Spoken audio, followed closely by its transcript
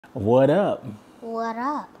What up? What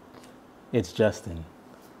up? It's Justin.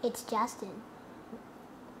 It's Justin.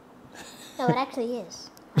 No, it actually is.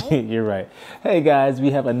 Right? You're right. Hey guys,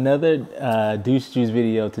 we have another Douche Juice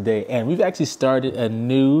video today, and we've actually started a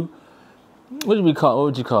new, what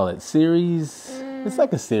would you call it? Series? It's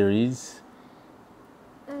like a series.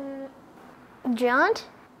 Jaunt?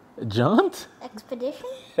 Jaunt? Expedition?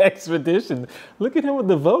 Expedition. Look at him with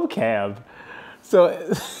the vocab.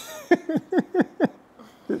 So,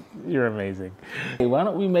 you're amazing. Hey, why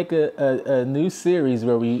don't we make a new series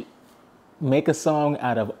where we make a song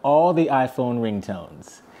out of all the iPhone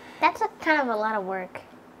ringtones? That's kind of a lot of work.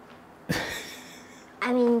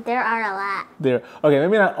 I mean, there are a lot. Okay,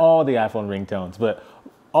 maybe not all the iPhone ringtones, but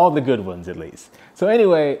all the good ones at least. So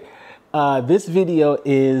anyway, this video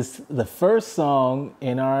is the first song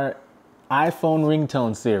in our iPhone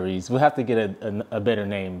ringtone series. We'll have to get a better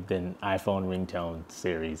name than iPhone ringtone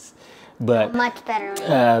series. But much better.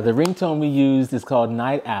 The ringtone we used is called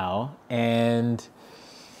Night Owl, and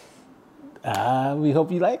we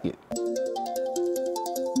hope you like it.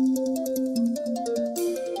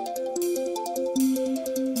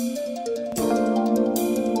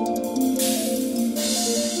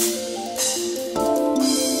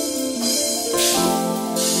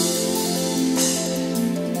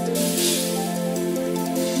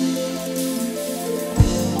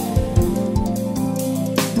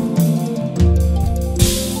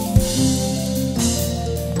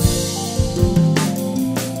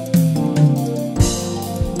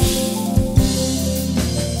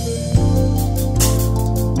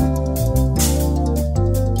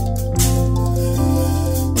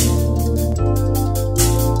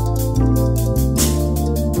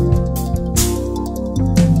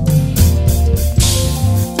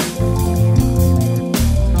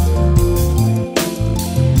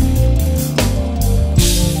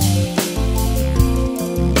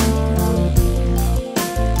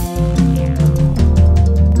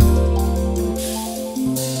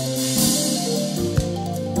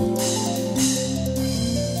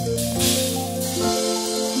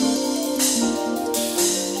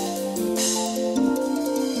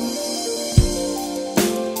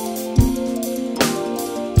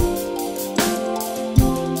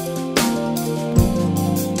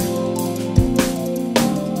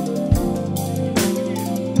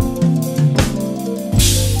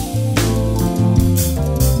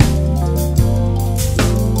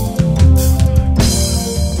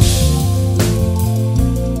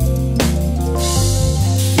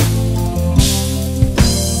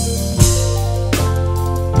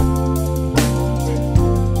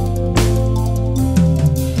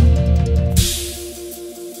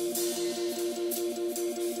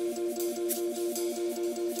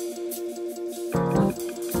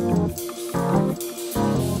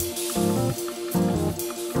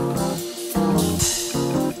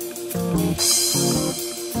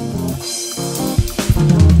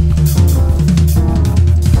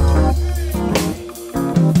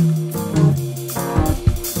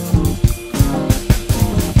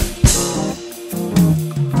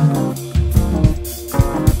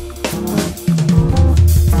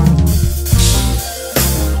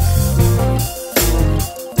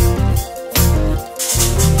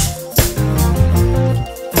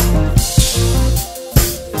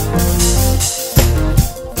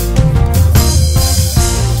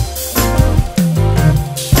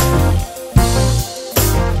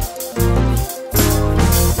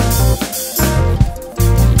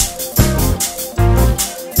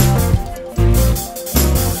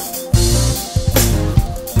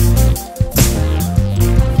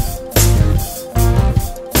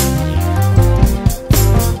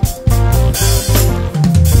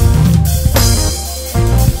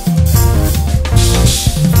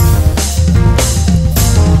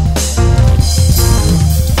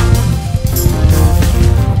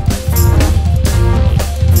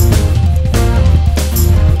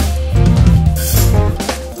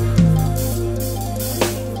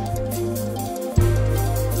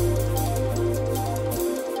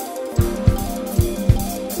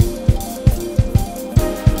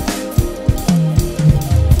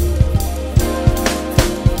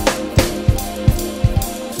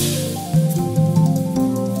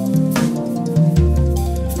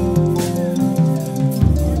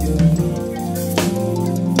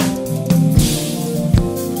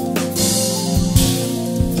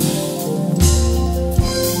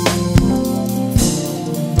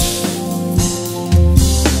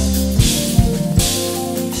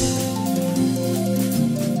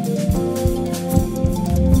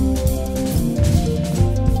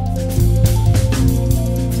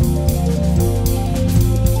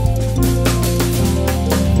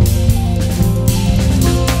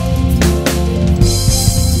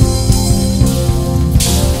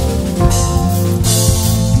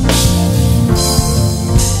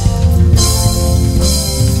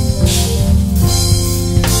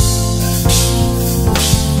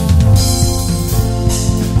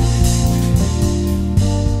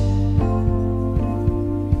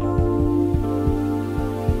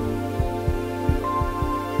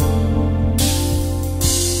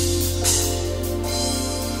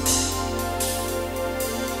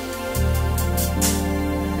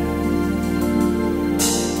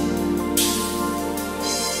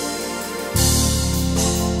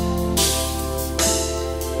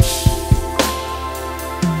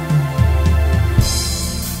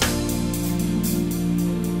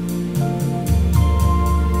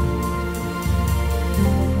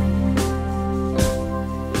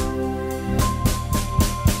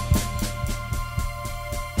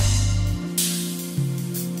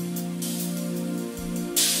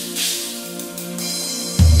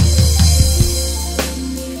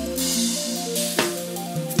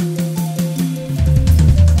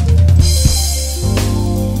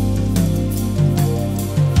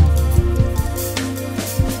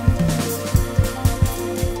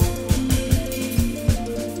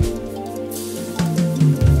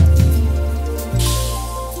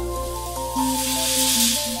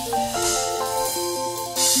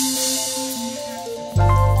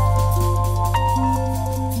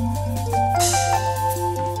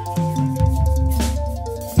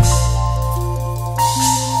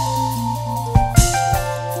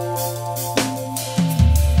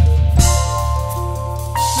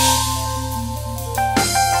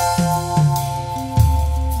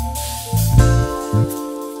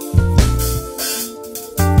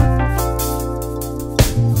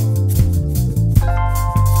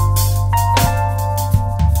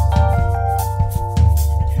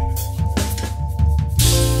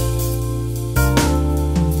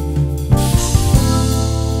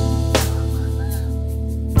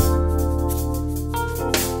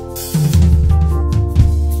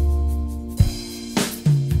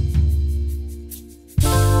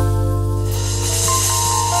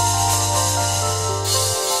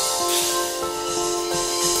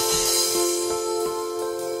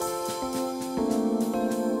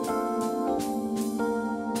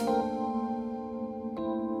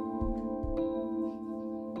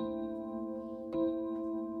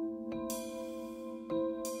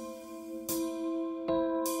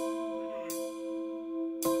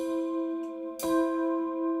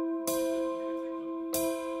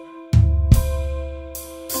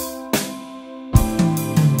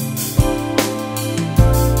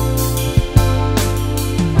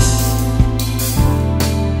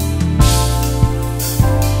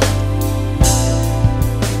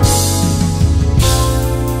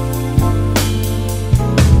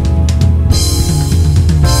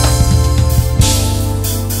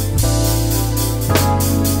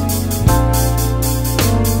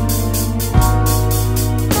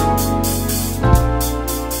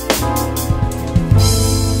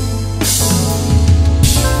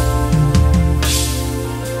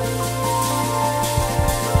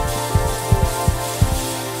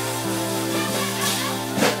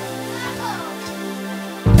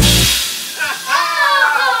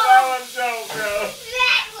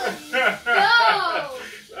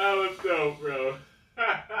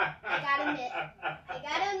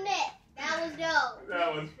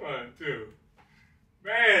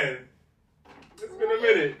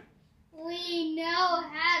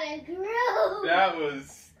 That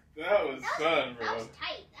was fun, bro. That was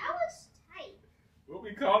tight. That was tight. What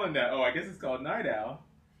we calling that? Oh, I guess it's called Night Owl.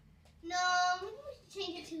 No, maybe we should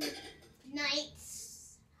change it to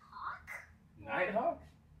Night's Hawk. Night Hawk?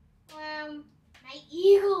 Night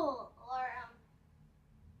Eagle or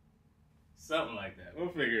Something like that. We'll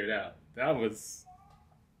figure it out. That was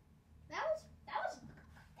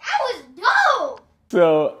dope.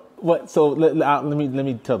 so. What? So let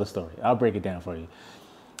me tell the story. I'll break it down for you.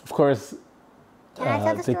 Of course, Can I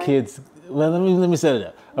tell the story? kids. Well, let me set it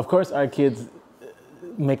up. Of course, our kids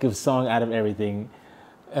make a song out of everything.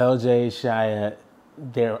 LJ, Shia,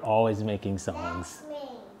 they're always making songs.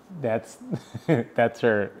 That's me. That's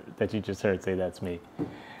her that you just heard say that's me.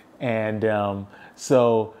 And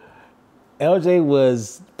so LJ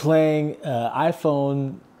was playing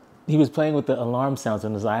iPhone. He was playing with the alarm sounds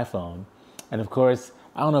on his iPhone. And of course,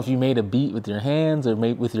 I don't know if you made a beat with your hands or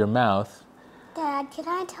made with your mouth. Dad, can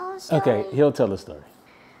I tell a story? Okay, he'll tell the story.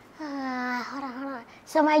 Hold on.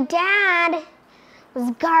 So my dad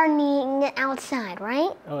was gardening outside,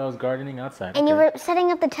 right? Oh, I was gardening outside. And okay. you were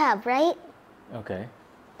setting up the tub, right? Okay.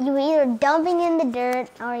 You were either dumping in the dirt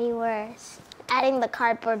or you were adding the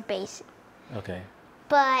cardboard base. Okay.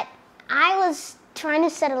 But I was trying to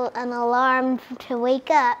set an alarm to wake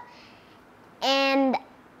up, and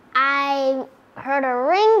I heard a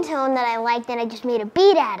ringtone that I liked, and I just made a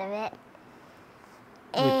beat out of it.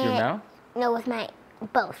 With your mouth? No, with my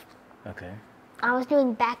both. Okay. I was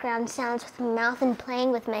doing background sounds with my mouth and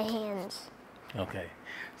playing with my hands. Okay.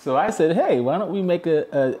 So I said, hey, why don't we make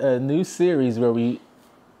a new series where we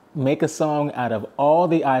make a song out of all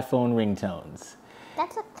the iPhone ringtones?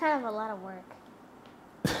 That's kind of a lot of work.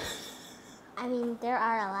 I mean, there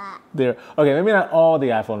are a lot. Okay, maybe not all the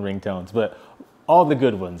iPhone ringtones, but all the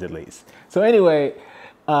good ones at least. So anyway,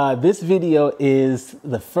 this video is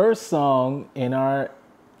the first song in our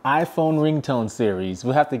iPhone ringtone series.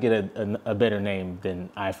 We'll have to get a better name than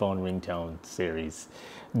iPhone ringtone series.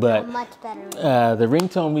 But Much better. the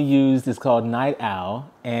ringtone we used is called Night Owl,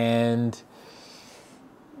 and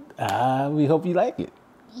we hope you like it.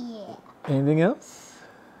 Yeah. Anything else?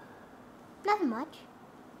 Nothing much.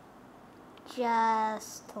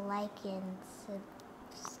 Just like and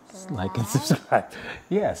subscribe. Like and subscribe.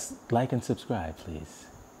 Yes, like and subscribe, please.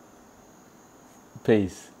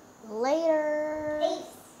 Peace. Later.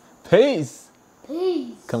 Peace.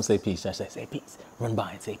 Peace. Come say peace. I say peace. Run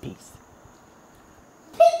by and say peace.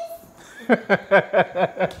 Peace.